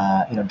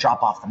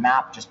 drop off the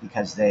map just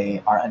because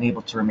they are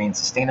unable to remain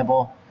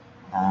sustainable.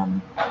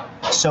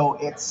 So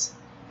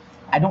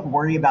I don't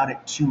worry about it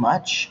too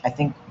much. I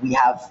think we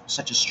have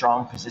such a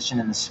strong position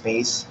in the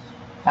space.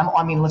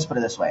 Let's put it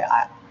this way.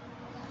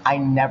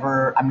 I'm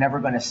never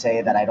going to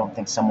say that I don't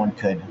think someone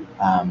could,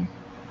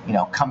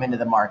 come into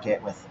the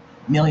market with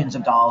millions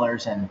of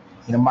dollars and,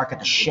 market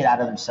the shit out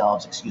of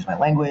themselves, excuse my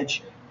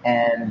language,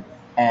 and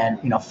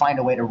find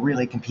a way to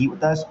really compete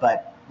with us.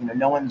 But,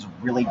 no one's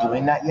really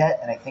doing that yet.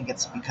 And I think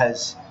it's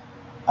because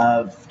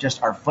of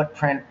just our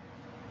footprint,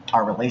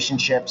 our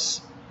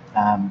relationships,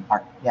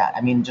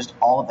 just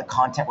all of the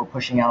content we're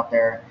pushing out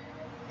there.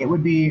 I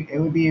would be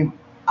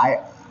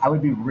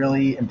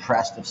really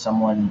impressed if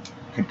someone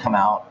could come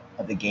out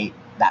of the gate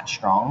that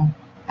strong,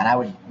 and I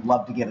would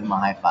love to give them a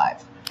high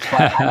five.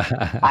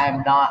 But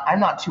I'm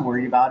not too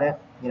worried about it.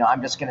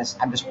 I'm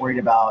just worried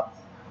about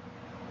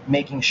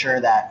making sure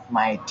that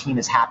my team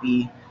is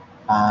happy,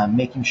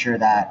 making sure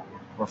that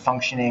we're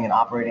functioning and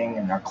operating,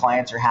 and our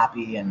clients are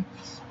happy and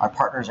our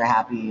partners are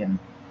happy, and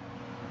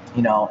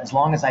as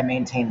long as I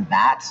maintain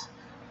that,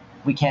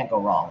 we can't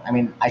go wrong.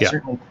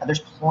 Certainly, there's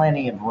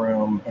plenty of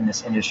room in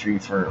this industry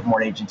for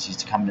more agencies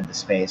to come into the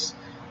space.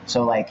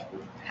 So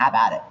have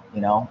at it,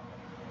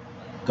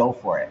 go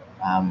for it.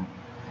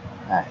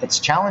 It's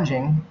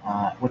challenging,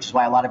 which is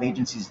why a lot of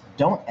agencies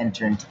don't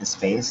enter into the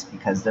space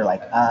because they're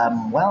like,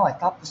 well, I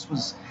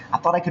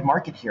thought I could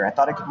market here. I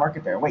thought I could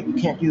market there. Wait, you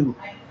can't do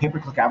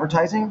pay-per-click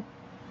advertising?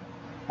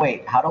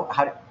 Wait, they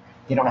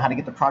don't know how to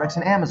get the products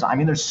in Amazon. I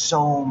mean, there's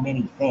so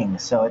many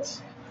things. So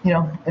it's,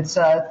 it's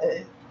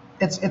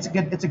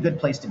a good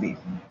place to be.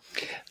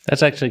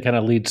 That's actually kind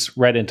of leads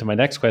right into my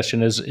next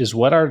question is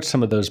what are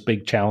some of those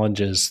big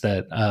challenges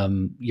that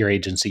your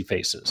agency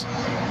faces?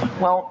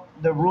 Well,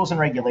 the rules and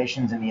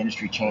regulations in the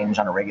industry change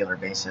on a regular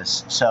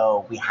basis.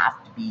 So we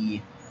have to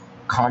be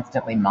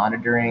constantly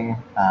monitoring,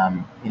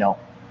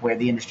 where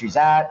the industry's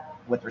at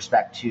with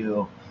respect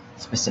to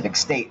specific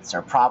states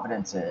or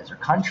provinces or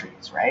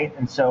countries, right?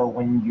 And so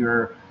when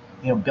you're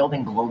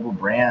building global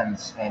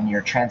brands and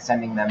you're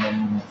transcending them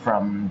in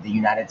from the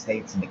United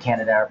States into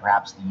Canada or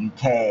perhaps the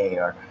UK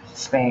or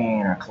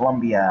Spain or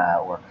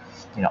Colombia or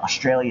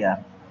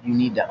Australia, you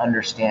need to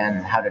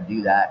understand how to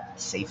do that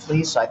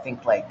safely. So I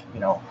think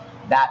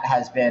that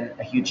has been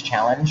a huge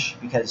challenge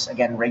because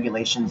again,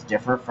 regulations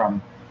differ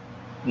from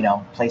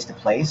place to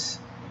place,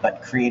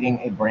 but creating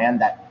a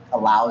brand that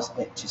allows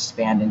it to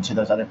span into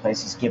those other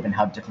places, given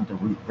how different the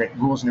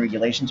rules and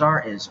regulations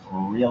are, is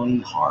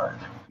really hard.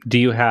 Do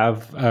you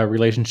have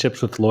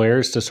relationships with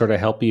lawyers to sort of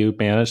help you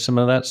manage some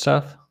of that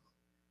stuff?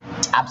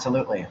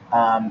 Absolutely.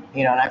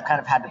 And I've kind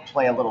of had to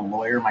play a little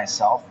lawyer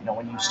myself.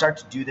 When you start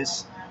to do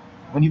this,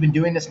 when you've been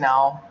doing this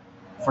now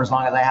for as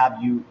long as I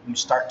have, you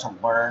start to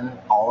learn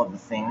all of the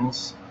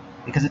things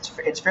because it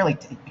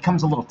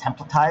becomes a little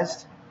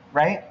templatized,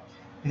 right?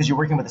 Because you're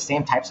working with the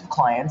same types of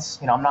clients.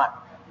 I'm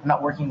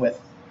not working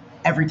with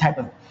every type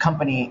of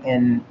company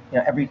in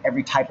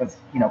every type of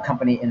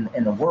company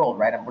in the world,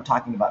 right? And we're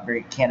talking about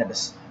very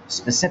cannabis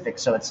specific,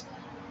 so it's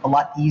a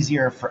lot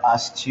easier for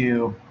us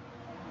to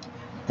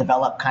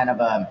develop kind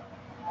of a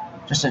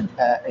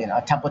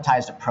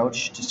templatized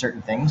approach to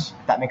certain things.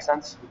 If that makes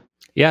sense.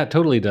 Yeah, it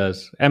totally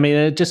does. I mean,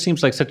 it just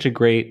seems like such a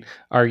great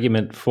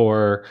argument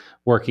for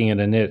working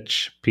in a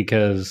niche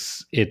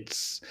because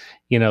it's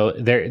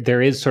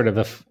there is sort of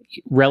a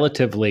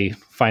relatively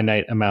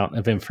finite amount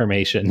of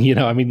information.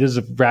 I mean, this is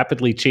a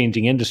rapidly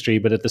changing industry,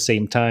 but at the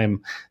same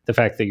time, the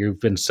fact that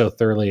you've been so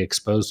thoroughly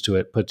exposed to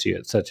it puts you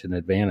at such an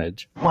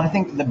advantage. Well, I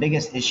think the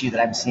biggest issue that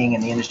I'm seeing in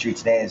the industry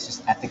today is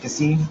just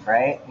efficacy,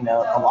 right?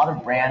 A lot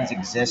of brands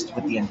exist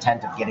with the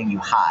intent of getting you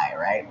high,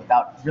 right?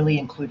 Without really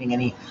including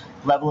any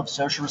level of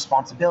social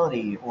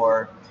responsibility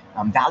or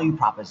value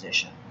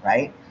proposition,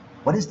 right?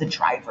 What is the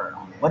driver?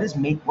 What's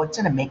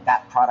going to make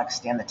that product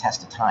stand the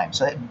test of time?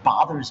 So it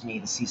bothers me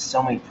to see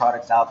so many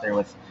products out there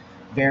with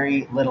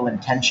very little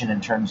intention in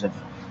terms of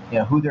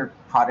who their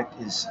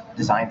product is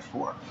designed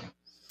for.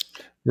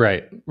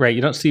 Right.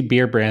 You don't see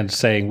beer brands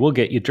saying, "We'll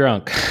get you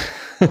drunk."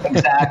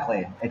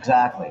 Exactly.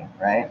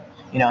 Right.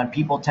 And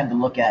people tend to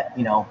look at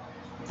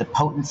the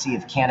potency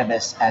of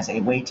cannabis as a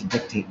way to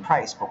dictate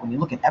price, but when you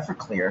look at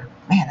Everclear,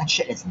 man, that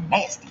shit is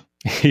nasty.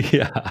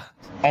 Yeah.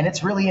 And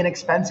it's really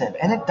inexpensive,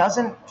 and it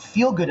doesn't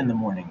feel good in the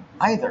morning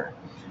either.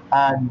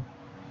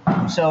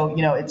 So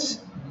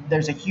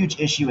there's a huge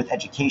issue with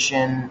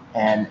education,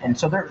 and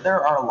so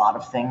there are a lot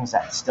of things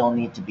that still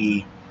need to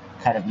be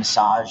kind of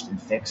massaged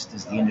and fixed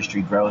as the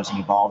industry grows and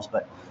evolves.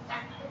 But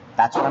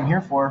that's what I'm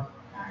here for.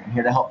 I'm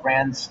here to help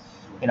brands,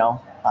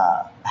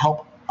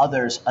 help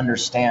others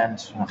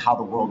understand how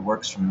the world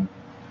works from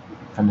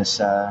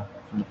the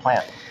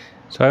plant.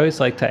 So I always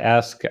like to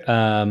ask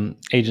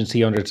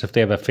agency owners if they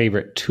have a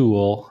favorite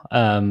tool,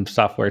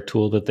 software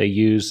tool that they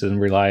use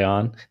and rely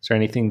on. Is there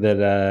anything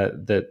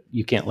that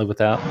you can't live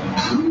without?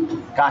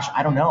 Gosh,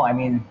 I don't know. I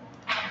mean,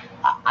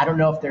 I don't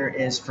know if there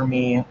is for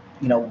me.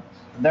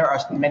 There are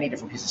many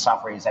different pieces of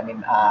software. I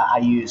mean, I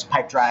use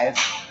Pipedrive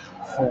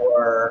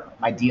for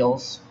my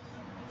deals.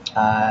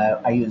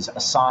 I use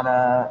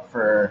Asana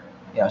for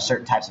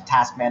certain types of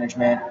task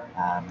management.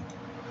 I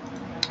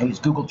use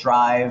Google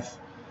Drive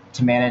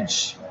to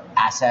manage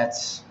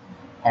assets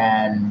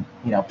and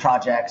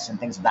projects and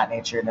things of that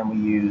nature. And then we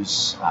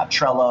use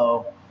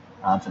Trello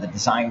for the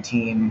design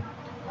team,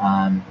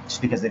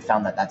 just because they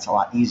found that that's a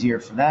lot easier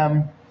for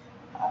them.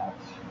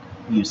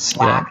 We use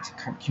Slack to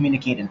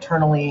communicate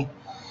internally.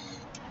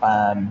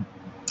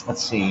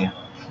 Let's see.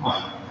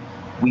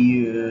 We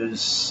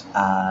use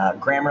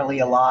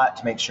Grammarly a lot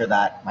to make sure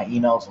that my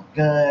emails look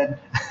good.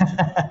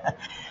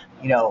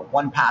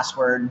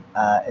 1Password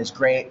is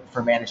great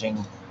for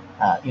managing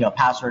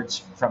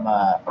passwords from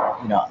a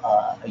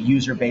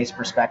user-based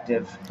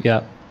perspective.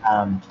 Yeah.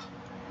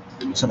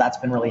 So that's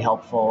been really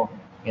helpful.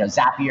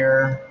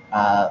 Zapier,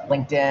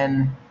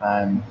 LinkedIn.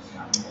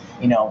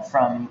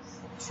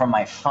 From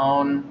my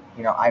phone,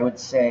 I would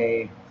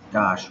say,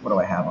 gosh, what do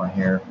I have on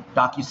here?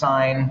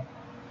 DocuSign,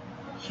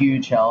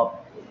 huge help.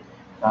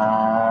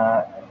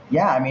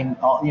 I mean,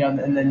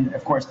 and then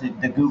of course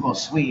the Google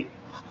Suite.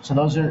 So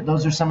those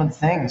are some of the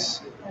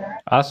things.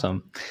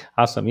 Awesome.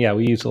 Yeah,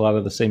 we use a lot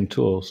of the same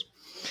tools.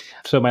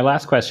 So my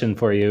last question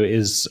for you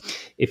is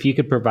if you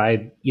could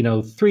provide,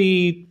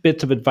 3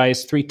 bits of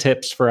advice, 3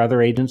 tips for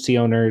other agency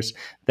owners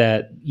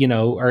that,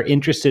 are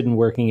interested in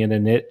working in a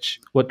niche,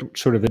 what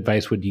sort of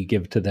advice would you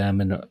give to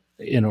them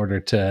in order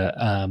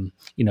to,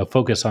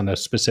 focus on a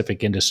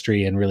specific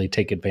industry and really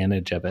take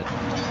advantage of it?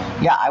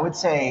 Yeah, I would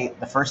say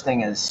the first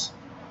thing is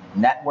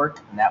network.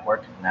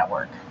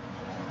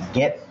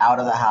 Get out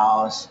of the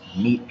house,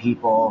 meet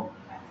people.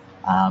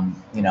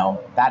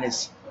 That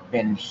has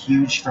been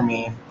huge for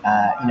me.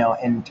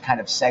 And to kind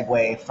of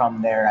segue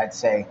from there, I'd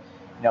say,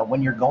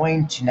 when you're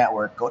going to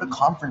network, go to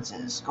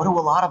conferences, go to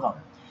a lot of them.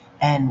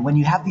 And when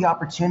you have the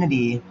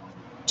opportunity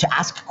to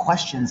ask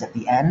questions at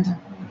the end,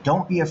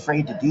 don't be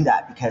afraid to do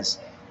that, because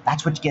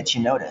that's what gets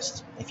you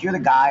noticed. If you're the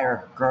guy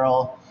or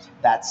girl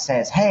that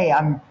says, hey,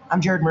 I'm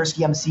Jared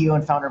Mirsky, I'm the CEO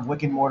and founder of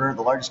Wick and Mortar,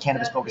 the largest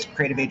cannabis-focused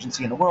creative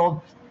agency in the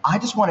world, I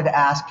just wanted to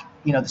ask,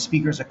 the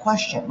speakers a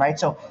question, right?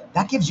 So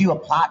that gives you a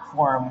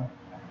platform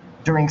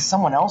during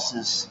someone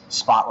else's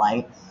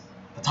spotlight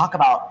to talk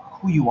about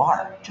who you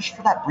are, just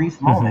for that brief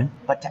moment,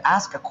 but to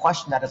ask a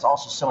question that is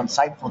also so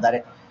insightful that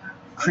it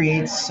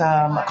creates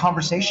a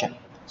conversation.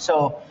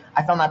 So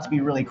I found that to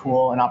be really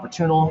cool and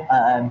opportune.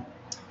 I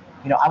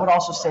would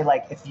also say,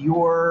 if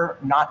you're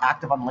not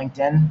active on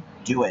LinkedIn,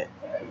 do it.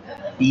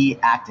 Be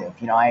active.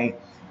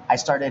 I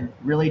started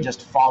really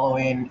just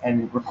following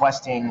and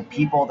requesting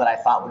people that I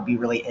thought would be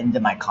really into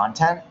my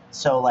content.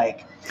 So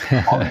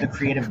all of the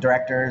creative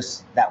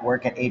directors that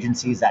work at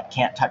agencies that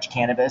can't touch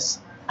cannabis,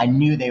 I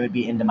knew they would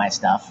be into my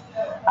stuff.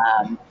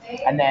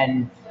 And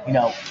then,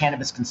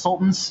 cannabis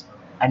consultants,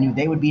 I knew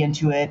they would be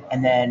into it.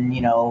 And then,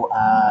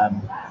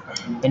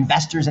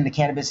 investors in the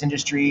cannabis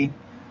industry,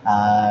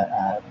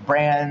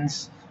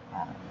 brands.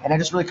 And I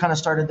just really kind of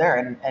started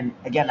there. And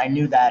again, I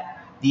knew that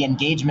the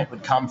engagement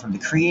would come from the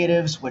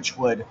creatives, which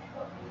would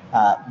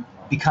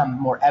become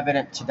more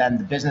evident to then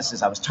the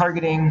businesses I was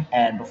targeting.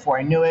 And before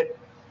I knew it,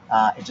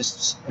 it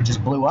just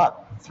blew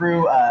up.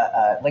 Through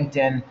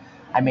LinkedIn,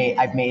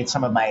 I've made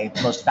some of my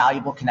most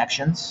valuable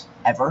connections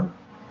ever.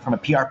 From a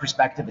PR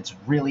perspective, it's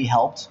really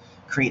helped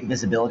create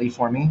visibility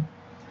for me.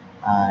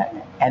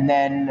 And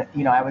then,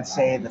 I would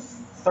say the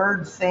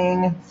third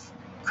thing,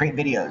 create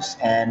videos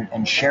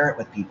and share it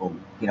with people,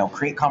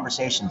 create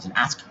conversations and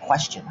ask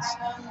questions.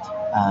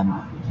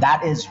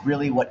 That is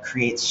really what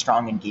creates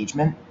strong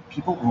engagement.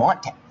 People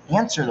want to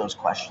answer those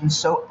questions,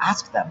 so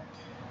ask them.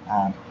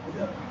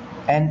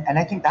 And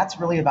I think that's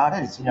really about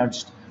it. It's,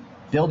 just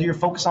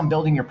focus on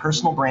building your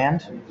personal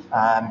brand,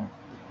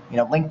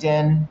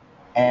 LinkedIn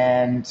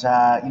and,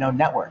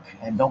 network,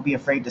 and don't be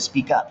afraid to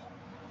speak up.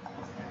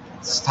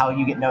 It's how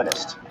you get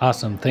noticed.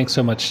 Awesome. Thanks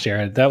so much,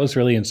 Jared. That was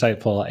really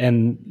insightful.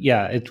 And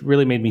yeah, it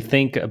really made me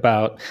think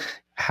about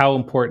how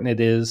important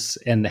it is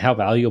and how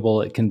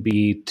valuable it can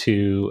be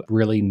to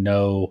really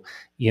know,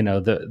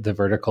 the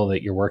vertical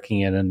that you're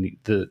working in and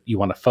you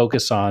want to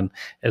focus on,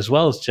 as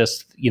well as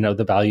just,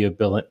 the value of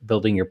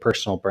building your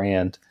personal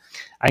brand.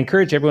 I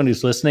encourage everyone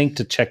who's listening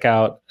to check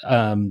out,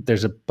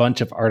 there's a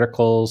bunch of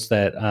articles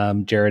that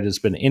Jared has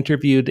been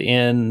interviewed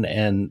in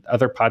and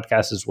other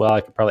podcasts as well. I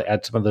could probably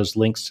add some of those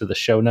links to the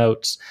show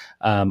notes.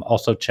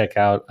 Also check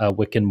out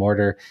Wick and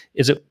Mortar.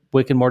 Is it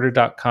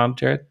wickandmortar.com,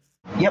 Jared?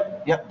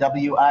 Yep.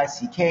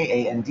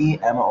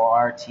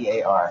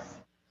 WICKANDMORTAR.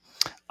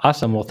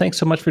 Awesome. Well, thanks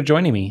so much for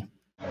joining me.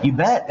 You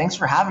bet. Thanks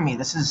for having me.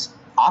 This is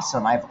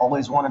awesome. I've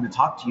always wanted to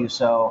talk to you.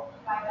 So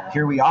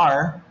here we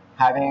are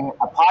having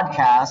a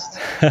podcast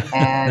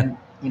and,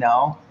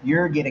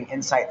 you're getting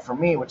insight from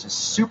me, which is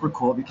super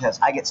cool because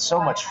I get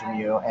so much from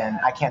you, and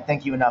I can't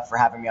thank you enough for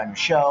having me on your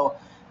show,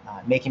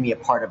 making me a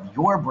part of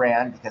your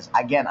brand, because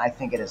again, I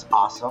think it is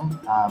awesome.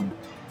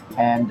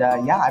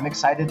 I'm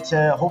excited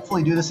to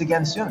hopefully do this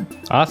again soon.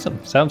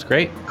 Awesome. Sounds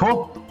great.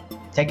 Cool.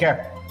 Take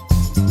care.